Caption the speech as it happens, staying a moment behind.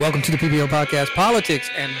Welcome to the PBO Podcast, Politics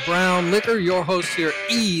and Brown Liquor. Your host here,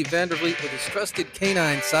 E. Vandervliet, with his trusted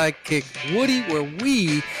canine sidekick, Woody, where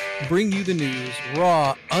we bring you the news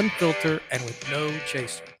raw, unfiltered, and with no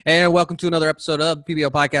chaser. And welcome to another episode of PBO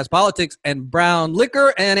Podcast, Politics and Brown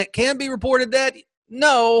Liquor. And it can be reported that,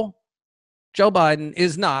 no, Joe Biden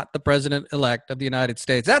is not the president-elect of the United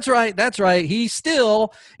States. That's right. He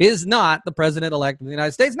still is not the president-elect of the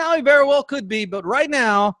United States. Now, he very well could be, but right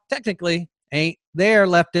now, technically, ain't there,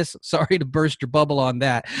 leftists. Sorry to burst your bubble on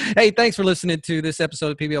that. Hey, thanks for listening to this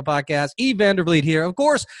episode of PBO Podcast. E. Vandervliet here, of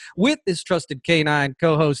course, with this trusted canine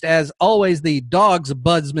co-host, as always, the dog's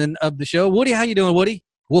budsman of the show. Woody, how you doing, Woody?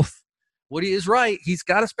 Woof. Woody is right. He's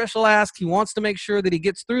got a special ask. He wants to make sure that he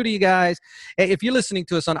gets through to you guys. If you're listening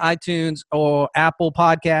to us on iTunes or Apple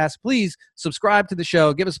Podcasts, please subscribe to the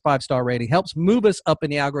show. Give us a 5-star rating. Helps move us up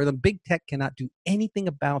in the algorithm. Big tech cannot do anything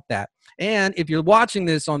about that. And if you're watching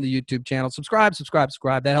this on the YouTube channel, subscribe.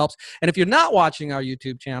 That helps. And if you're not watching our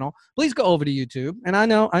YouTube channel, please go over to YouTube. And I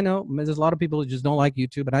know, there's a lot of people who just don't like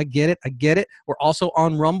YouTube, and I get it. We're also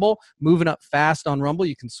on Rumble, moving up fast on Rumble.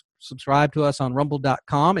 You can subscribe to us on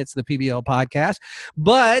rumble.com. It's the PBO Podcast.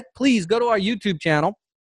 But please go to our YouTube channel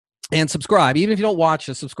and subscribe. Even if you don't watch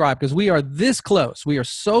us, subscribe, because we are this close. We are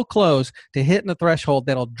so close to hitting the threshold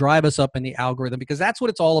that'll drive us up in the algorithm, because that's what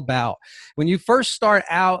it's all about. When you first start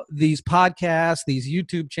out these podcasts, these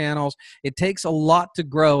YouTube channels, it takes a lot to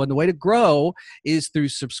grow. And the way to grow is through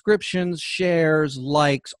subscriptions, shares,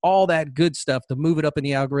 likes, all that good stuff to move it up in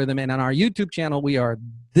the algorithm. And on our YouTube channel, we are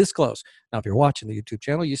this close. Now, if you're watching the YouTube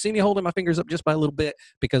channel, you see me holding my fingers up just by a little bit,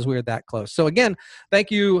 because we're that close. So again, thank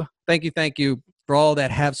you for all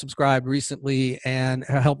that have subscribed recently and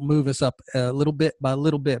help move us up a little bit by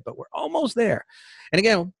little bit, but we're almost there. And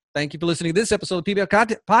again, thank you for listening to this episode of PBO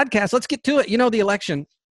Podcast. Let's get to it. You know, the election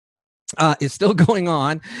is still going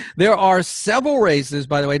on. There are several races,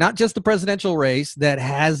 by the way, not just the presidential race, that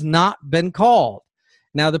has not been called.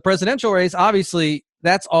 Now, the presidential race, obviously,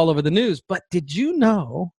 that's all over the news. But did you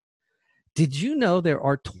know there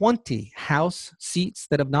are 20 House seats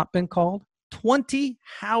that have not been called? 20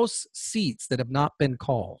 House seats that have not been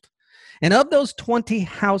called. And of those 20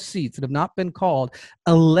 House seats that have not been called,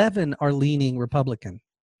 11 are leaning Republican.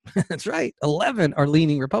 That's right. 11 are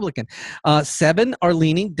leaning Republican. 7 are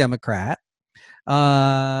leaning Democrat.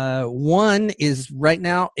 One is right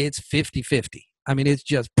now, it's 50-50. I mean, it's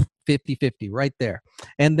just 50-50 right there.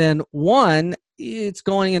 And then one, it's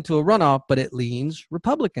going into a runoff, but it leans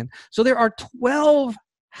Republican. So there are 12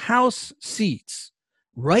 House seats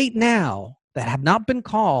right now that have not been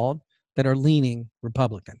called that are leaning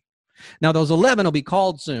Republican. Now, those 11 will be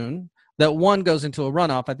called soon. That one goes into a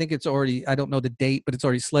runoff. I think it's already, I don't know the date, but it's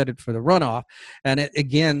already slated for the runoff. And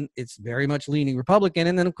it's very much leaning Republican.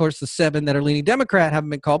 And then, of course, the 7 that are leaning Democrat haven't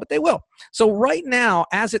been called, but they will. So right now,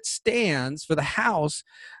 as it stands for the House,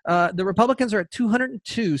 the Republicans are at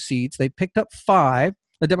 202 seats. They picked up 5.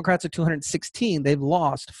 The Democrats are 216. They've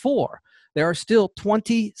lost 4. There are still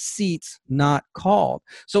 20 seats not called.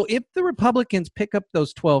 So if the Republicans pick up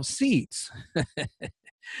those 12 seats,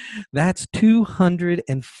 that's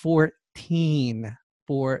 214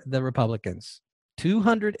 for the Republicans.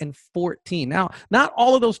 214. Now, not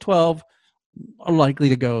all of those 12 are likely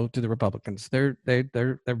to go to the Republicans. They're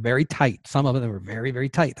very tight. Some of them are very, very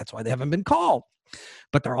tight. That's why they haven't been called.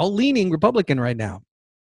 But they're all leaning Republican right now.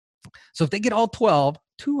 So if they get all 12,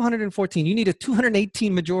 214, you need a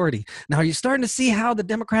 218 majority. Now, are you starting to see how the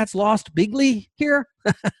Democrats lost bigly here?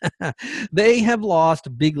 They have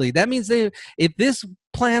lost bigly. That means if this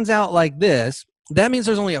plans out like this, that means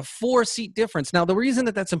there's only a 4-seat difference. Now, the reason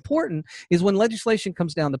that that's important is when legislation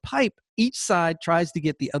comes down the pipe, each side tries to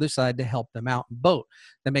get the other side to help them out and vote.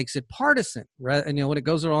 That makes it partisan, right? And when it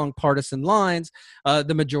goes along partisan lines,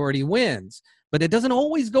 the majority wins. But it doesn't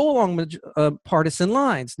always go along partisan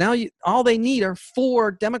lines. Now, all they need are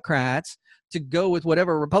 4 Democrats to go with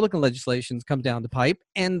whatever Republican legislations come down the pipe,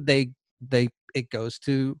 and it goes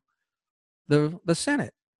to the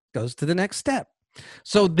Senate, goes to the next step.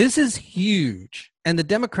 So this is huge, and the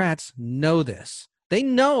Democrats know this. They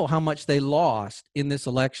know how much they lost in this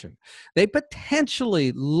election. They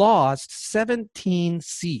potentially lost 17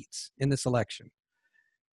 seats in this election.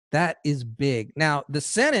 That is big. Now, the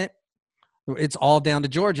Senate, it's all down to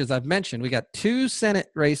Georgia, as I've mentioned. We got 2 Senate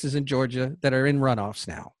races in Georgia that are in runoffs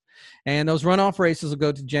now. And those runoff races will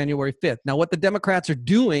go to January 5th. Now, what the Democrats are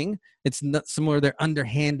doing, it's not some of their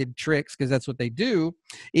underhanded tricks, because that's what they do,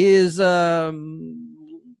 is they're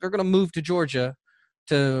going to move to Georgia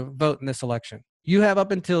to vote in this election. You have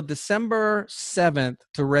up until December 7th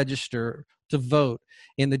to register to vote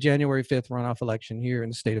in the January 5th runoff election here in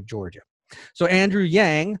the state of Georgia. So Andrew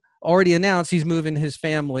Yang already announced he's moving his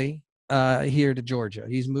family here to Georgia.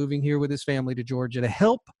 He's moving here with his family to Georgia to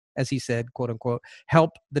help, as he said, quote unquote,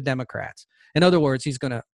 help the Democrats. In other words, he's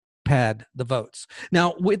going to pad the votes.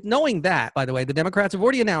 Now, with knowing that, by the way, the Democrats have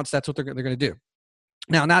already announced that's what they're going to do.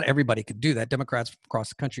 Now, not everybody could do that. Democrats across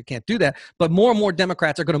the country can't do that. But more and more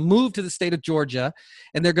Democrats are going to move to the state of Georgia,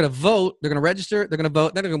 and they're going to vote. They're going to register. They're going to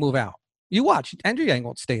vote. Then they're going to move out. You watch. Andrew Yang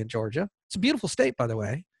won't stay in Georgia. It's a beautiful state, by the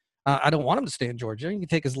way. I don't want him to stay in Georgia. You can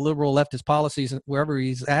take his liberal leftist policies wherever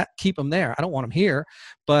he's at, keep him there. I don't want him here.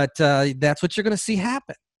 But that's what you're going to see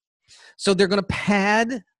happen. So they're going to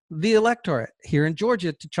pad the electorate here in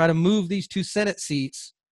Georgia to try to move these 2 Senate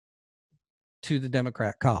seats to the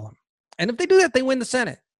Democrat column. And if they do that, they win the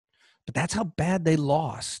Senate. But that's how bad they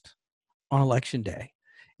lost on Election Day,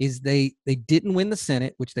 is they didn't win the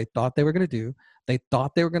Senate, which they thought they were going to do. They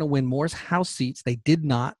thought they were going to win more House seats. They did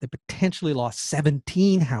not. They potentially lost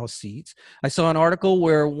 17 House seats. I saw an article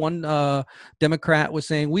where one Democrat was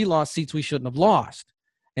saying, we lost seats we shouldn't have lost.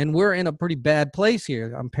 And we're in a pretty bad place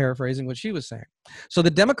here. I'm paraphrasing what she was saying. So the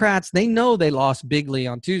Democrats, they know they lost bigly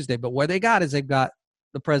on Tuesday, but where they got is they've got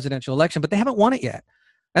the presidential election, but they haven't won it yet.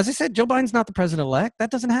 As I said, Joe Biden's not the president-elect. That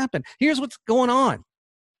doesn't happen. Here's what's going on.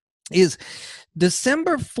 Is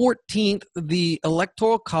December 14th, the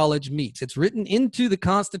Electoral College meets. It's written into the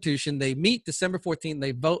Constitution. They meet December 14th.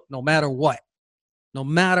 They vote no matter what. No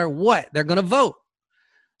matter what, they're going to vote.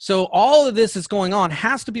 So all of this is going on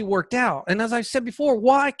has to be worked out. And as I said before,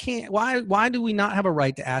 why do we not have a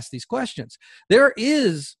right to ask these questions? There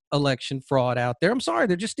is election fraud out there. I'm sorry,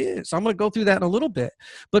 there just is. So I'm going to go through that in a little bit.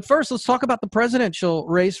 But first, let's talk about the presidential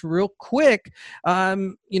race real quick.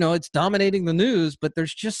 It's dominating the news, but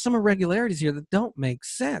there's just some irregularities here that don't make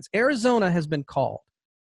sense. Arizona has been called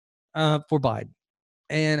for Biden,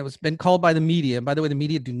 and it was been called by the media. And by the way, the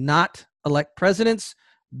media do not elect presidents.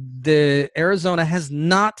 The Arizona has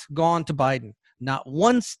not gone to Biden. Not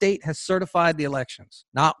one state has certified the elections.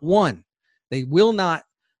 Not one. They will not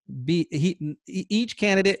be. Each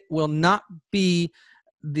candidate will not be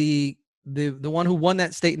the one who won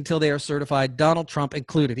that state until they are certified. Donald Trump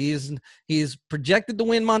included. He is projected to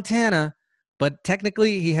win Montana, but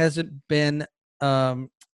technically he hasn't been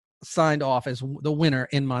signed off as the winner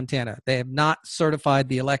in Montana. They have not certified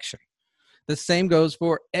the election. The same goes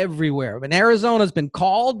for everywhere. But Arizona has been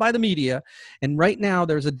called by the media, and right now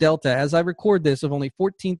there's a delta, as I record this, of only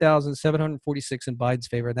 14,746 in Biden's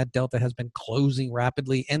favor. That delta has been closing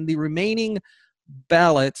rapidly, and the remaining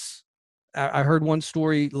ballots, I heard one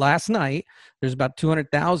story last night, there's about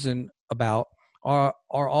 200,000 are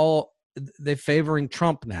all they're favoring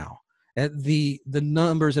Trump now. The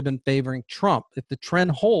numbers have been favoring Trump. If the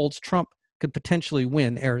trend holds, Trump could potentially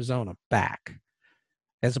win Arizona back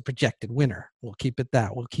as a projected winner. We'll keep it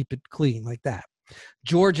that. We'll keep it clean like that.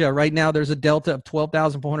 Georgia, right now, there's a delta of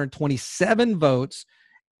 12,427 votes,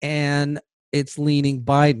 and it's leaning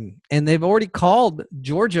Biden. And they've already called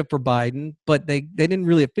Georgia for Biden, but they didn't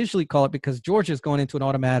really officially call it because Georgia is going into an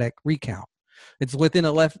automatic recount. It's within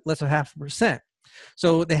less than 0.5%.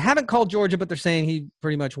 So they haven't called Georgia, but they're saying he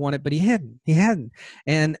pretty much won it, but he hadn't.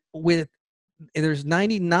 And there's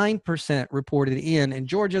 99% reported in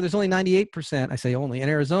Georgia. There's only 98%, I say only, in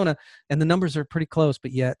Arizona, and the numbers are pretty close,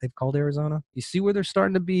 but yet they've called Arizona. You see where there's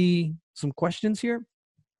starting to be some questions here?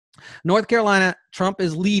 North Carolina, Trump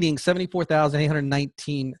is leading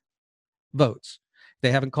 74,819 votes.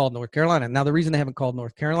 They haven't called North Carolina. Now, the reason they haven't called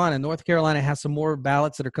North Carolina has some more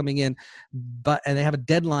ballots that are coming in, and they have a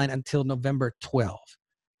deadline until November 12th.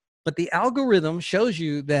 But the algorithm shows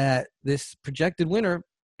you that this projected winner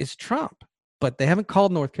is Trump. But they haven't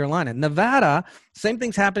called North Carolina. Nevada, same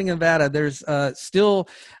thing's happening in Nevada. There's still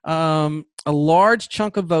a large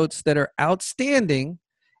chunk of votes that are outstanding,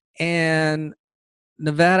 and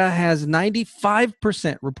Nevada has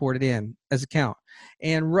 95% reported in as a count.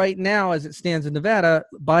 And right now, as it stands in Nevada,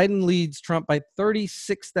 Biden leads Trump by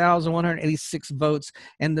 36,186 votes,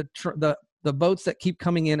 and the votes that keep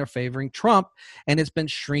coming in are favoring Trump, and it's been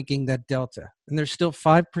shrinking that delta. And there's still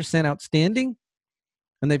 5% outstanding,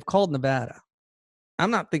 and they've called Nevada. I'm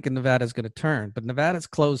not thinking Nevada's going to turn, but Nevada's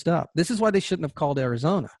closed up. This is why they shouldn't have called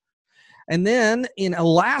Arizona. And then in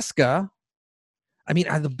Alaska, I mean,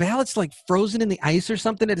 are the ballots like frozen in the ice or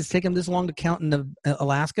something that it's taken this long to count in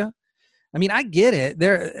Alaska? I mean, I get it.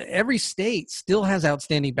 Every state still has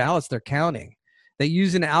outstanding ballots they're counting. They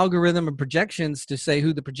use an algorithm of projections to say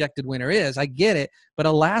who the projected winner is. I get it. But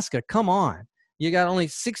Alaska, come on. You got only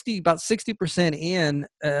about 60% in,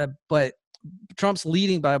 but Trump's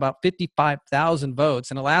leading by about 55,000 votes,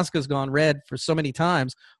 and Alaska's gone red for so many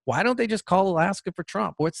times. Why don't they just call Alaska for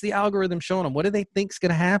Trump? What's the algorithm showing them? What do they think is going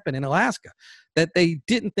to happen in Alaska that they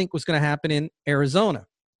didn't think was going to happen in Arizona?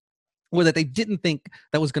 or that they didn't think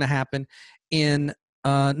that was going to happen in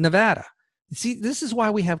Nevada. See, this is why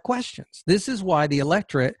we have questions. This is why the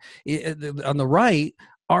electorate on the right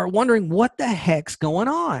are wondering what the heck's going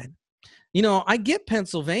on. I get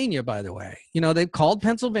Pennsylvania, by the way. They've called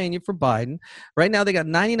Pennsylvania for Biden. Right now, they got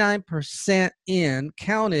 99% in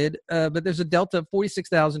counted, but there's a delta of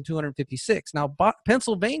 46,256. Now,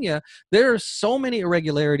 Pennsylvania, there are so many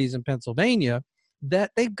irregularities in Pennsylvania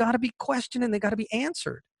that they've got to be questioned and they've got to be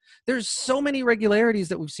answered. There's so many irregularities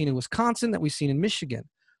that we've seen in Wisconsin, that we've seen in Michigan.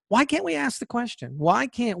 Why can't we ask the question? Why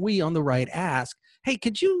can't we on the right ask, hey,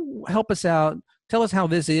 could you help us out? Tell us how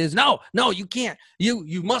this is. No, you can't.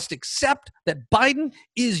 You must accept that Biden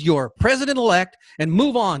is your president-elect and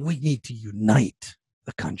move on. We need to unite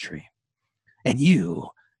the country. And you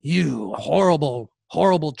horrible,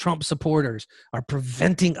 horrible Trump supporters are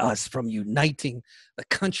preventing us from uniting the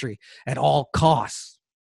country at all costs.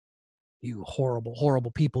 You horrible,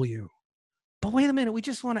 horrible people, you. But wait a minute, we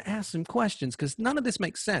just want to ask some questions because none of this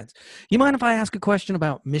makes sense. You mind if I ask a question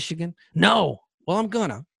about Michigan? No. Well, I'm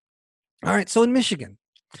gonna. All right, so in Michigan,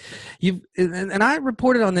 and I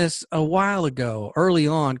reported on this a while ago, early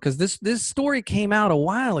on, because this story came out a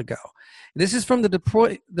while ago. This is from the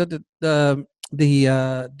Detroit.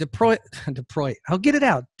 I'll get it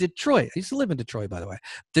out. Detroit. I used to live in Detroit, by the way.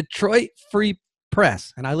 Detroit Free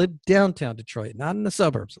Press, and I live downtown Detroit, not in the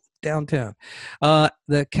suburbs, downtown.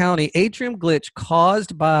 The county atrium glitch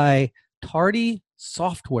caused by tardy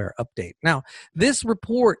software update. Now, this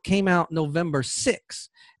report came out November 6th.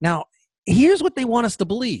 Now, here's what they want us to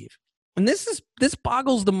believe, and this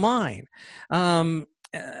boggles the mind.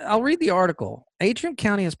 I'll read the article. Atrium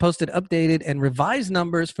County has posted updated and revised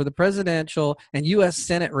numbers for the presidential and U.S.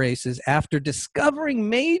 Senate races after discovering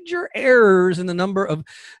major errors in the number of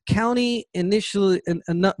county initially,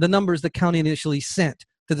 the numbers the county initially sent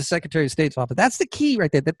to the Secretary of State's office. That's the key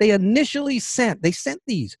right there, that they initially sent. They sent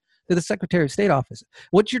these to the Secretary of State office.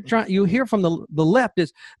 What you hear from the left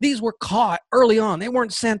is these were caught early on. They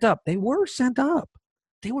weren't sent up. They were sent up.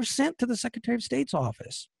 They were sent to the Secretary of State's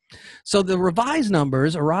office. So the revised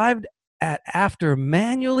numbers arrived after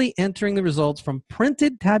manually entering the results from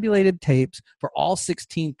printed tabulated tapes for all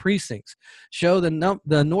 16 precincts. Show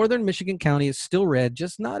the northern Michigan county is still red,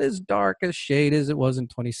 just not as dark a shade as it was in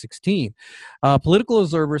 2016. Political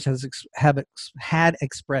observers had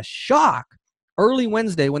expressed shock early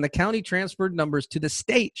Wednesday when the county transferred numbers to the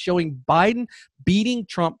state showing Biden beating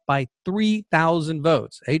Trump by 3,000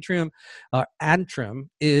 votes. Antrim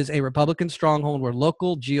is a Republican stronghold where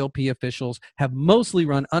local GOP officials have mostly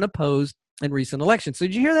run unopposed in recent elections. So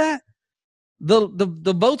did you hear that?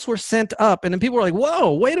 The votes were sent up, and then people were like,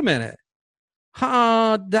 whoa, wait a minute.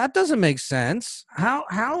 That doesn't make sense.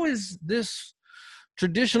 How is this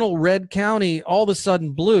traditional red county all of a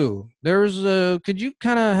sudden blue? Could you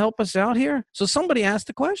kind of help us out here? So somebody asked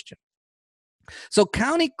the question. So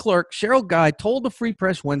County Clerk Cheryl Guy told the Free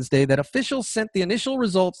Press Wednesday that officials sent the initial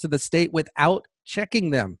results to the state without checking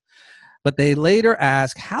them. But they later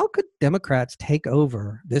asked, how could Democrats take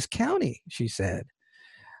over this county, she said.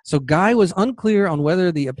 So Guy was unclear on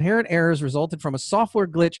whether the apparent errors resulted from a software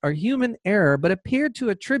glitch or human error, but appeared to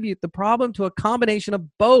attribute the problem to a combination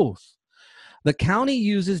of both. The county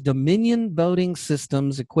uses Dominion voting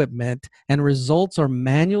systems equipment, and results are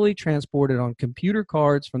manually transported on computer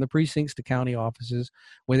cards from the precincts to county offices,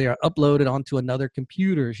 where they are uploaded onto another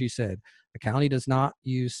computer, she said. The county does not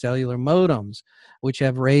use cellular modems, which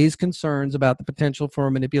have raised concerns about the potential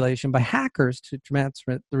for manipulation by hackers to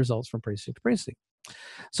transmit the results from precinct to precinct.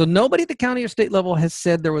 So nobody at the county or state level has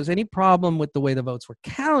said there was any problem with the way the votes were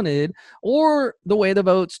counted or the way the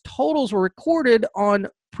votes totals were recorded on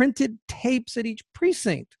printed tapes at each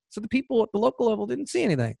precinct. So the people at the local level didn't see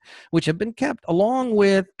anything, which have been kept along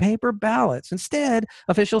with paper ballots. Instead,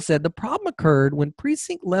 officials said the problem occurred when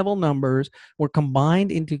precinct level numbers were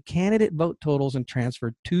combined into candidate vote totals and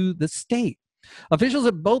transferred to the state. Officials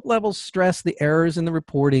at both levels stressed the errors in the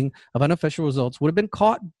reporting of unofficial results would have been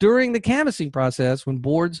caught during the canvassing process when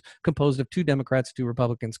boards composed of 2 Democrats, 2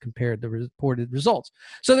 Republicans compared the reported results.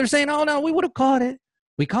 So they're saying, oh, no, we would have caught it.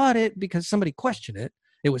 We caught it because somebody questioned it.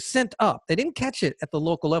 It was sent up. They didn't catch it at the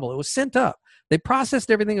local level. It was sent up. They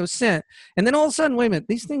processed everything that was sent. And then all of a sudden, wait a minute,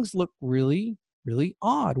 these things look really, really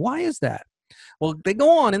odd. Why is that? Well, they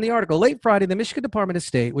go on in the article. Late Friday, the Michigan Department of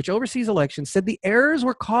State, which oversees elections, said the errors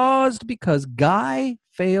were caused because Guy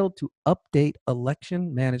failed to update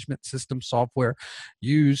election management system software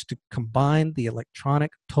used to combine the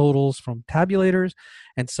electronic totals from tabulators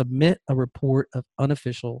and submit a report of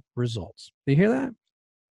unofficial results. Do you hear that?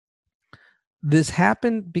 This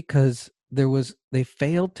happened because they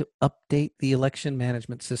failed to update the election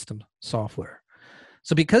management system software.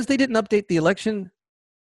 So because they didn't update the election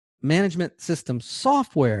management system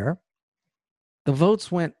software, the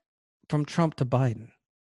votes went from Trump to Biden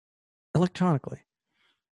electronically.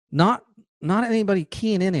 Not anybody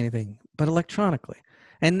keying in anything, but electronically.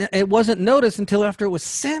 And it wasn't noticed until after it was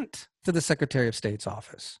sent to the Secretary of State's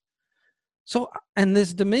office. So, and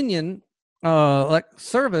this Dominion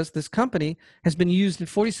service, this company, has been used in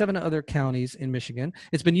 47 other counties in Michigan.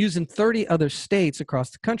 It's been used in 30 other states across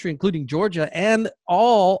the country, including Georgia and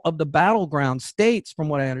all of the battleground states, from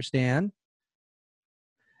what I understand.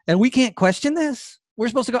 And we can't question this. We're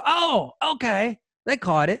supposed to go, oh, okay, they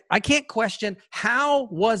caught it. I can't question how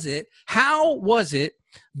was it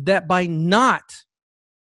that by not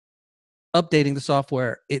updating the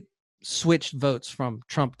software, it switched votes from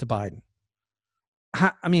Trump to Biden?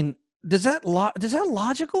 I mean, does that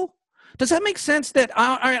logical? Does that make sense that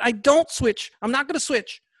I don't switch? I'm not going to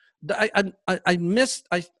switch. I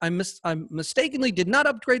mistakenly did not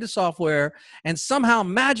upgrade the software, and somehow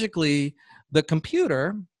magically the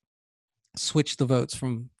computer switched the votes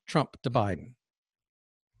from Trump to Biden.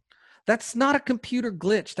 That's not a computer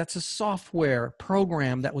glitch. That's a software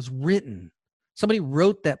program that was written. Somebody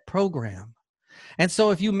wrote that program. And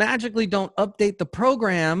so if you magically don't update the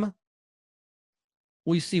program,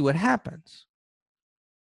 we see what happens.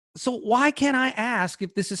 So why can't I ask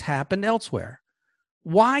if this has happened elsewhere?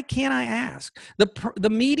 Why can't I ask? The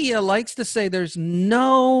media likes to say there's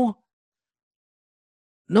no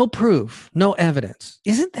proof, no evidence.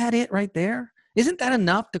 Isn't that it right there? Isn't that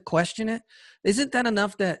enough to question it? Isn't that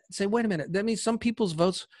enough to say, wait a minute, that means some people's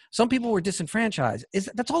votes, some people were disenfranchised.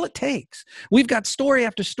 That's all it takes. We've got story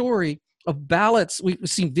after story of ballots. We've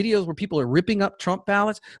seen videos where people are ripping up Trump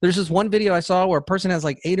ballots. There's this one video I saw where a person has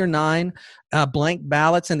like 8 or 9 blank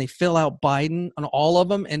ballots, and they fill out Biden on all of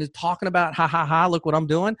them and is talking about, look what I'm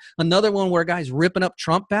doing. Another one where a guy's ripping up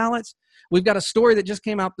Trump ballots. We've got a story that just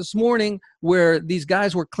came out this morning where these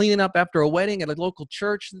guys were cleaning up after a wedding at a local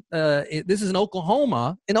church. This is in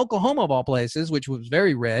Oklahoma of all places, which was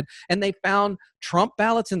very red, and they found Trump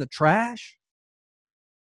ballots in the trash.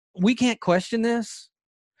 We can't question this.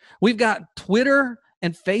 We've got Twitter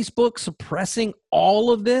and Facebook suppressing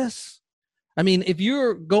all of this. I mean, if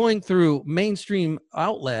you're going through mainstream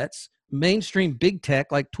outlets, mainstream big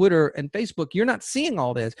tech like Twitter and Facebook, you're not seeing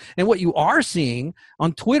all this. And what you are seeing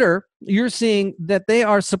on Twitter, you're seeing that they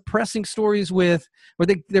are suppressing stories where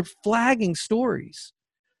they're flagging stories.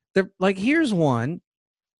 They're like, here's one,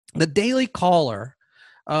 the Daily Caller.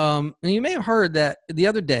 And you may have heard that the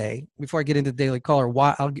other day, before I get into Daily Caller,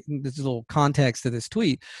 why I'll get this little context to this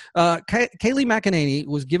tweet. Kayleigh McEnany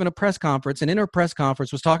was given a press conference, and in her press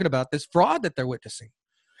conference was talking about this fraud that they're witnessing.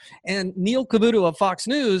 And Neil Cavuto of Fox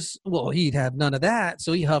News, well, he'd have none of that,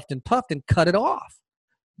 so he huffed and puffed and cut it off.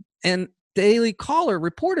 And Daily Caller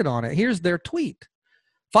reported on it. Here's their tweet.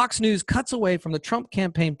 Fox News cuts away from the Trump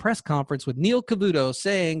campaign press conference with Neil Cavuto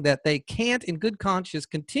saying that they can't in good conscience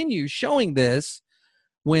continue showing this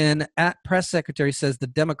when press secretary says the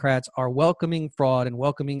Democrats are welcoming fraud and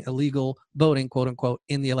welcoming illegal voting, quote unquote,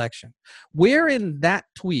 in the election. Where in that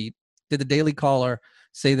tweet did the Daily Caller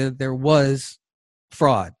say that there was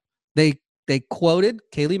fraud? They quoted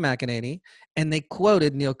Kayleigh McEnany and they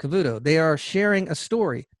quoted Neil Cavuto. They are sharing a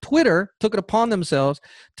story. Twitter took it upon themselves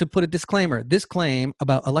to put a disclaimer. This claim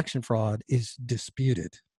about election fraud is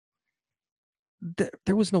disputed.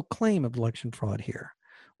 There was no claim of election fraud here.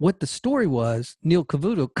 What the story was, Neil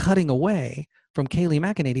Cavuto cutting away from Kayleigh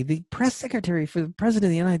McEnany, the press secretary for the president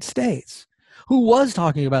of the United States, who was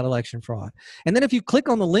talking about election fraud. And then if you click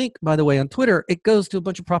on the link, by the way, on Twitter, it goes to a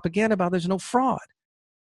bunch of propaganda about there's no fraud.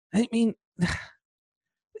 I mean,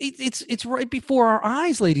 it's right before our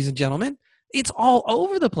eyes, ladies and gentlemen. It's all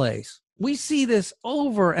over the place. We see this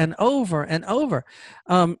over and over and over.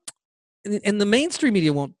 And the mainstream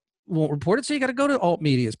media won't report it, so you got to go to alt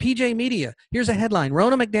medias. PJ Media. Here's a headline.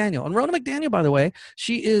 Ronna McDaniel. And Ronna McDaniel, by the way,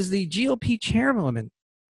 she is the GOP chairwoman.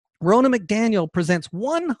 Ronna McDaniel presents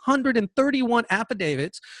 131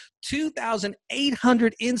 affidavits,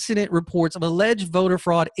 2,800 incident reports of alleged voter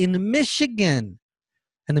fraud in Michigan.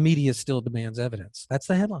 And the media still demands evidence. That's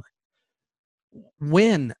the headline.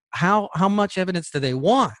 When? How much evidence do they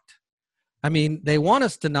want? I mean, they want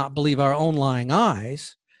us to not believe our own lying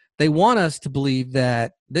eyes. They want us to believe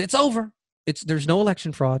that it's over. There's no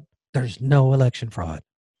election fraud. There's no election fraud.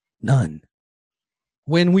 None.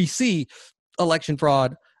 When we see election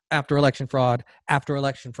fraud after election fraud after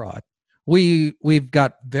election fraud, we've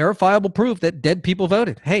got verifiable proof that dead people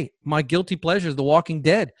voted. Hey, my guilty pleasure is The Walking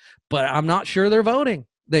Dead, but I'm not sure they're voting.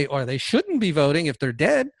 They shouldn't be voting if they're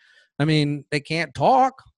dead. I mean, they can't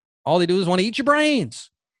talk. All they do is want to eat your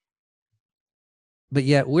brains. But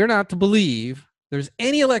yet we're not to believe there's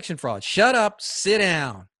any election fraud, shut up, sit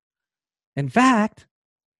down. In fact,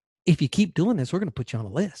 if you keep doing this, we're going to put you on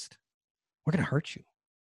a list. We're going to hurt you.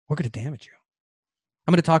 We're going to damage you.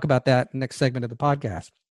 I'm going to talk about that in the next segment of the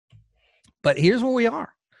podcast. But here's where we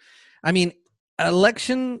are. I mean,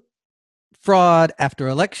 election fraud after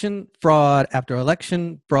election fraud after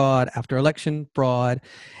election fraud after election fraud.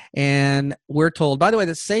 And we're told, by the way,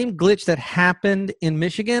 the same glitch that happened in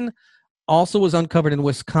Michigan also was uncovered in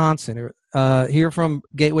Wisconsin. Here from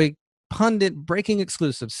Gateway Pundit, breaking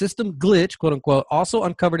exclusive. System glitch, quote unquote, also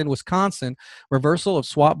uncovered in Wisconsin. Reversal of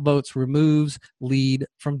swap votes removes lead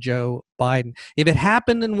from Joe Biden. If it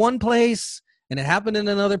happened in one place and it happened in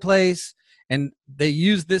another place, and they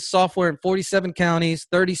use this software in 47 counties,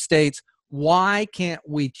 30 states, why can't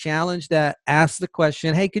we challenge that? Ask the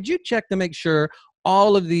question, hey, could you check to make sure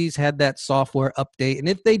all of these had that software update? And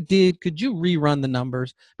if they did, could you rerun the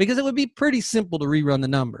numbers? Because it would be pretty simple to rerun the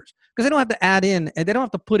numbers because they don't have to add in and they don't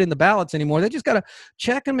have to put in the ballots anymore. They just got to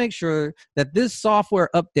check and make sure that this software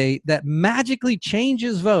update that magically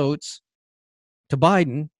changes votes to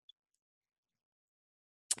Biden,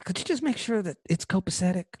 could you just make sure that it's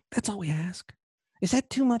copacetic? That's all we ask. Is that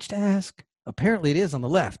too much to ask? Apparently it is on the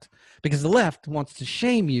left, because the left wants to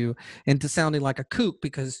shame you into sounding like a kook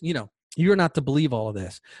because, you know, you're not to believe all of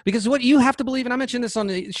this. Because what you have to believe, and I mentioned this on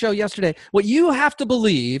the show yesterday, what you have to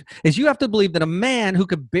believe is you have to believe that a man who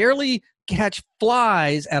could barely catch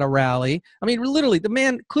flies at a rally, I mean, literally, the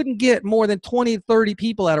man couldn't get more than 20, 30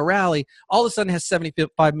 people at a rally, all of a sudden has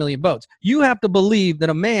 75 million votes. You have to believe that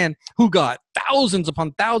a man who got thousands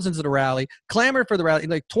upon thousands at a rally, clamored for the rally,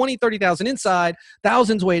 like 20, 30,000 inside,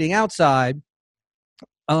 thousands waiting outside,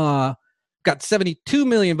 got 72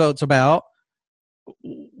 million votes about,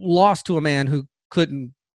 lost to a man who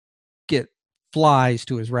couldn't get flies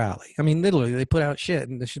to his rally. I mean, literally, they put out shit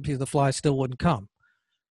and the flies still wouldn't come.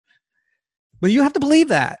 But you have to believe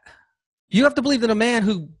that. You have to believe that a man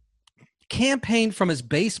who campaigned from his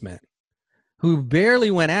basement, who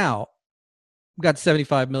barely went out, got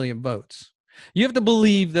 75 million votes. You have to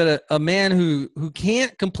believe that a man who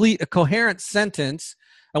can't complete a coherent sentence,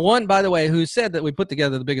 and one, by the way, who said that we put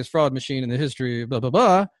together the biggest fraud machine in the history, blah, blah,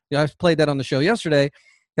 blah. I played that on the show yesterday,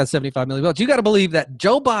 got 75 million votes. You got to believe that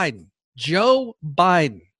Joe Biden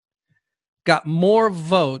got more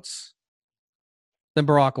votes than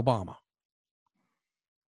Barack Obama.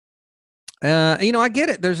 I get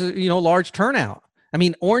it. There's a large turnout. I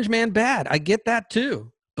mean, Orange Man bad. I get that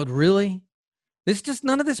too. But really,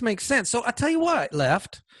 none of this makes sense. So I tell you what,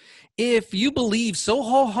 left, if you believe so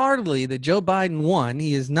wholeheartedly that Joe Biden won,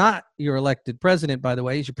 he is not your elected president, by the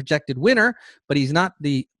way. He's your projected winner, but he's not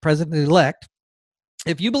the president-elect.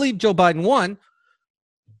 If you believe Joe Biden won,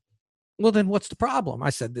 well, then what's the problem? I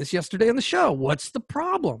said this yesterday on the show. What's the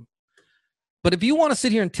problem? But if you want to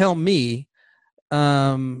sit here and tell me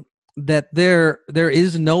that there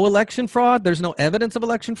is no election fraud, there's no evidence of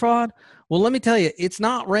election fraud, well, let me tell you, it's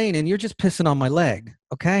not raining. You're just pissing on my leg,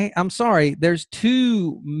 okay? I'm sorry. There's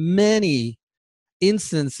too many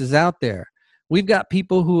instances out there. We've got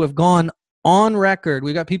people who have gone on record.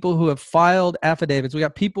 We've got people who have filed affidavits. We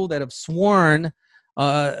got people that have sworn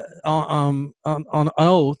on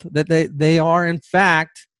oath that they are, in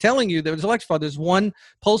fact, telling you there was election fraud. There's one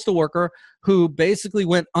postal worker who basically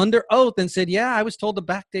went under oath and said, yeah, I was told to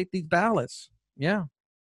backdate these ballots. Yeah.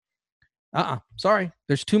 Sorry.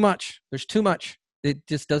 There's too much. It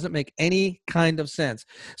just doesn't make any kind of sense.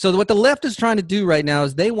 So what the left is trying to do right now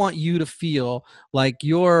is they want you to feel like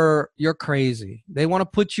you're crazy. They want to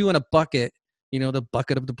put you in a bucket, the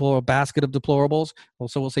bucket of basket of deplorables.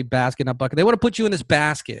 Also, we'll say basket, not bucket. They want to put you in this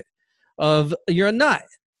basket of you're a nut.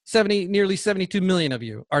 Nearly 72 million of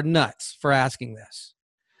you are nuts for asking this.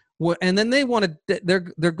 And then they want to,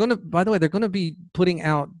 they're going to, by the way, they're going to be putting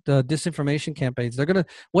out disinformation campaigns.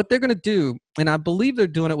 What they're going to do, and I believe they're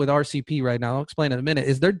doing it with RCP right now, I'll explain in a minute,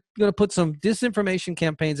 is they're going to put some disinformation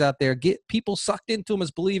campaigns out there, get people sucked into them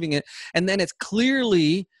as believing it, and then it's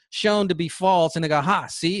clearly shown to be false, and they go,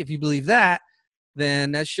 see, if you believe that,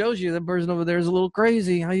 then that shows you that person over there is a little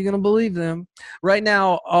crazy. How are you going to believe them? Right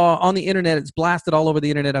now, on the internet, it's blasted all over the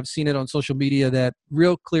internet. I've seen it on social media that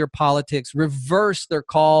Real Clear Politics reversed their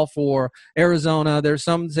call for Arizona. There's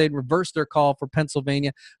some that say reverse their call for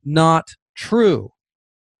Pennsylvania. Not true.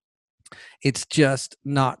 It's just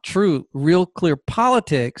not true. Real Clear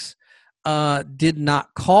Politics did not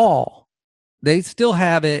call. They still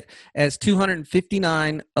have it as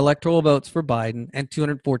 259 electoral votes for Biden and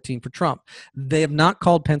 214 for Trump. They have not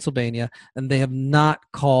called Pennsylvania, and they have not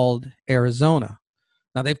called Arizona.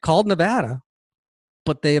 Now, they've called Nevada,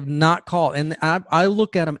 but they have not called. And I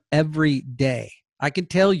look at them every day. I can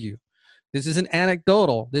tell you This isn't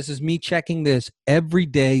anecdotal. This is me checking this every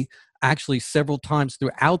day, actually several times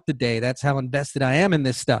throughout the day. That's how invested I am in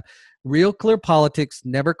this stuff. Real Clear Politics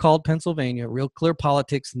never called Pennsylvania. Real Clear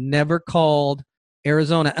Politics never called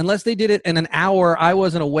Arizona, unless they did it in an hour I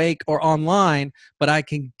wasn't awake or online, but I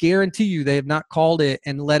can guarantee you they have not called it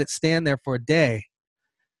and let it stand there for a day.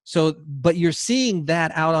 So, but you're seeing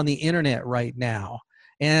that out on the internet right now.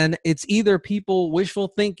 And it's either people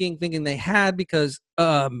wishful thinking they had because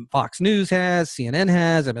Fox News has, CNN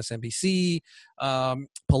has, MSNBC,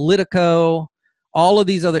 Politico, all of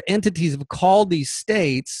these other entities have called these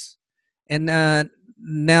states, and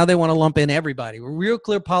now they want to lump in everybody. Real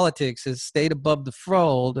Clear Politics has stayed above the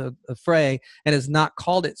fray, and has not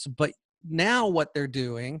called it. But now what they're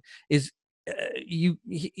doing is you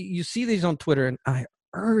see these on Twitter, and I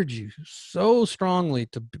urge you so strongly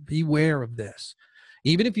to beware of this.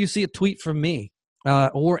 Even if you see a tweet from me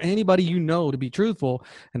or anybody you know to be truthful,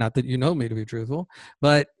 and not that you know me to be truthful,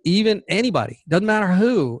 but even anybody, doesn't matter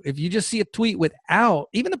who, if you just see a tweet without,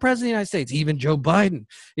 even the President of the United States, even Joe Biden,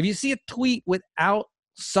 if you see a tweet without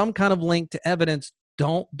some kind of link to evidence,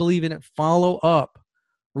 don't believe in it. Follow up.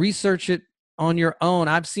 Research it on your own.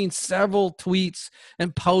 I've seen several tweets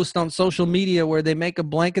and posts on social media where they make a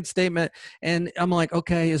blanket statement, and I'm like,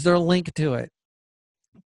 okay, is there a link to it?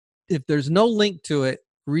 If there's no link to it,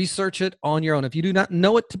 research it on your own. If you do not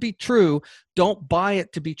know it to be true, don't buy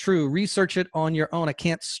it to be true. Research it on your own. I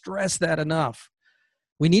can't stress that enough.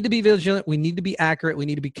 We need to be vigilant. We need to be accurate. We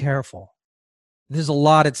need to be careful. There's a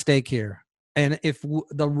lot at stake here. And if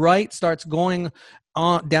the right starts going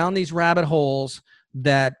on down these rabbit holes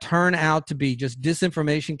that turn out to be just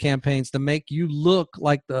disinformation campaigns to make you look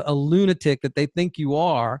like a lunatic that they think you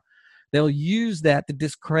are, they'll use that to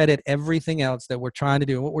discredit everything else that we're trying to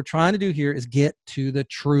do. And what we're trying to do here is get to the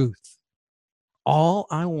truth. All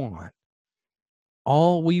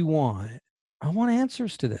we want, I want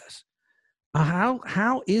answers to this.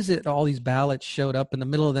 How is it all these ballots showed up in the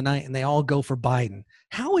middle of the night and they all go for Biden?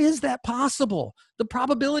 How is that possible? The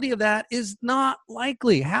probability of that is not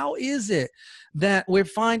likely. How is it that we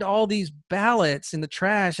find all these ballots in the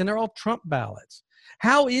trash and they're all Trump ballots?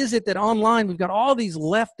 How is it that online we've got all these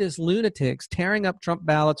leftist lunatics tearing up Trump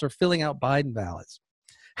ballots or filling out Biden ballots?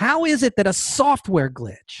 How is it that a software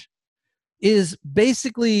glitch is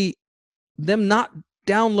basically them not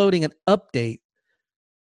downloading an update,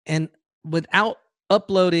 and without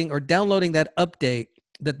uploading or downloading that update,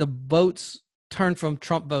 that the votes turn from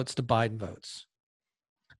Trump votes to Biden votes?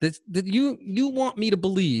 That you want me to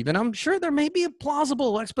believe, and I'm sure there may be a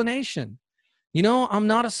plausible explanation. You know, I'm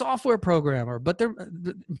not a software programmer, but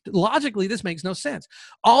logically, this makes no sense.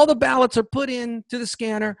 All the ballots are put into the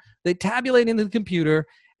scanner, they tabulate into the computer,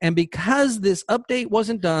 and because this update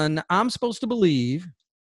wasn't done, I'm supposed to believe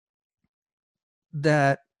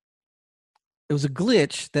that it was a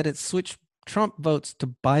glitch, that it switched Trump votes to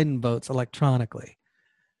Biden votes electronically.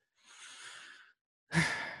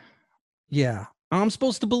 Yeah, I'm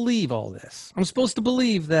supposed to believe all this. I'm supposed to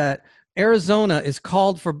believe that Arizona is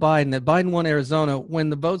called for Biden, that Biden won Arizona, when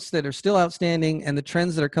the votes that are still outstanding and the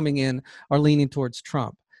trends that are coming in are leaning towards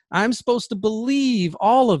Trump. I'm supposed to believe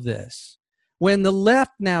all of this when the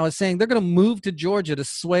left now is saying they're going to move to Georgia to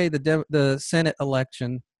sway the Senate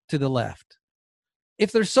election to the left.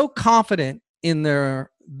 If they're so confident in their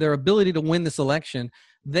ability to win this election,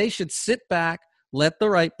 they should sit back, let the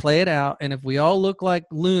right play it out, and if we all look like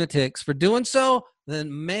lunatics for doing so,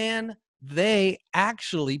 then man, they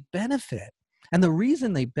actually benefit. And the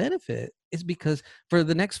reason they benefit is because for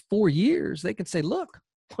the next 4 years, they can say, look,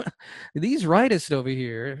 these rightists over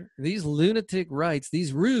here, these lunatic rights,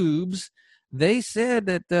 these rubes, they said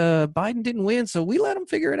that Biden didn't win, so we let them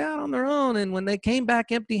figure it out on their own. And when they came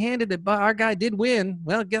back empty-handed that our guy did win,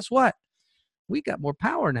 well, guess what? We got more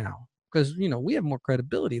power now because, you know, we have more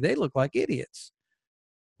credibility. They look like idiots.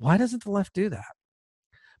 Why doesn't the left do that?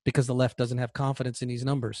 Because the left doesn't have confidence in these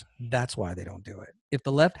numbers. That's why they don't do it. If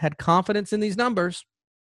the left had confidence in these numbers,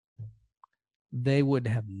 they would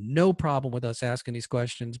have no problem with us asking these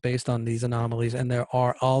questions based on these anomalies. And there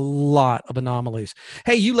are a lot of anomalies.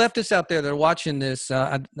 Hey, you leftists out there that are watching this,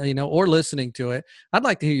 or listening to it, I'd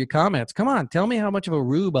like to hear your comments. Come on, tell me how much of a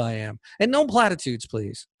rube I am. And no platitudes,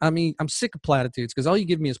 please. I mean, I'm sick of platitudes because all you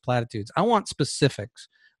give me is platitudes. I want specifics.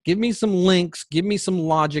 Give me some links, give me some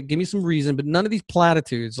logic, give me some reason, but none of these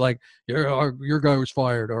platitudes like, your guy was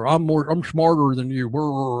fired, or I'm smarter than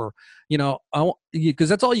you. You know, because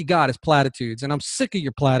that's all you got is platitudes, and I'm sick of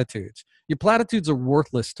your platitudes. Your platitudes are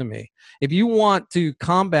worthless to me. If you want to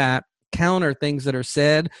counter things that are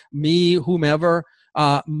said, me, whomever,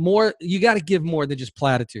 you got to give more than just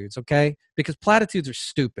platitudes, okay? Because platitudes are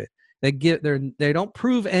stupid. They don't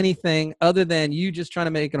prove anything other than you just trying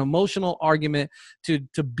to make an emotional argument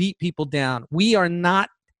to beat people down. We are not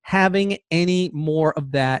having any more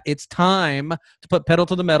of that. It's time to put pedal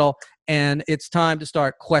to the metal, and it's time to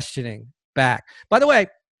start questioning back. By the way,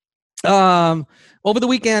 over the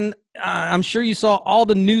weekend, I'm sure you saw all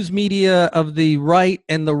the news media of the right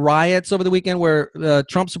and the riots over the weekend, where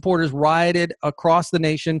Trump supporters rioted across the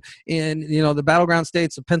nation in the battleground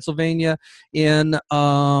states of Pennsylvania, in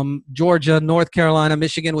Georgia, North Carolina,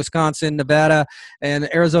 Michigan, Wisconsin, Nevada,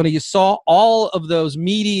 and Arizona. You saw all of those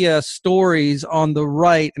media stories on the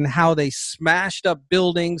right and how they smashed up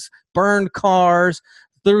buildings, burned cars,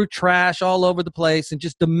 threw trash all over the place, and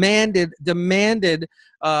just demanded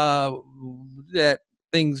that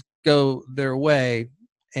things go their way.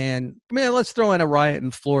 And man, let's throw in a riot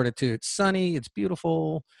in Florida too. It's sunny, it's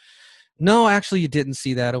beautiful. No, actually, you didn't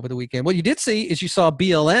see that over the weekend. What you did see is you saw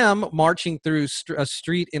BLM marching through a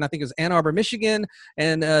street in, I think it was Ann Arbor, Michigan,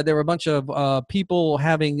 and there were a bunch of people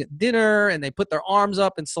having dinner, and they put their arms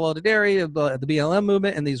up in solidarity of the BLM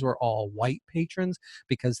movement, and these were all white patrons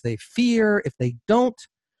because they fear if they don't,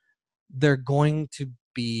 they're going to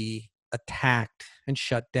be attacked and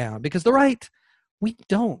shut down. Because the right, we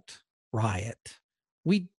don't riot.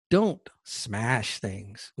 We don't smash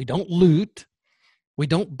things. We don't loot. We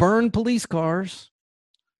don't burn police cars.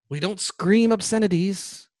 We don't scream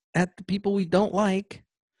obscenities at the people we don't like.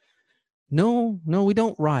 No, we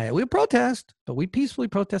don't riot. We protest, but we peacefully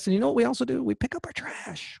protest. And you know what we also do? We pick up our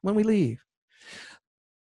trash when we leave.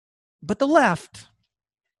 But the left,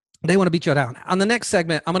 they want to beat you down. On the next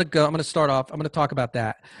segment, I'm going to start off. I'm going to talk about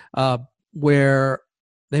that, where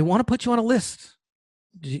they want to put you on a list.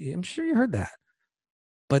 I'm sure you heard that.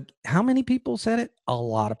 But how many people said it? A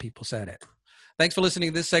lot of people said it. Thanks for listening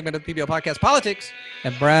to this segment of the PBL Podcast, Politics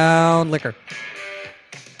and Brown Liquor.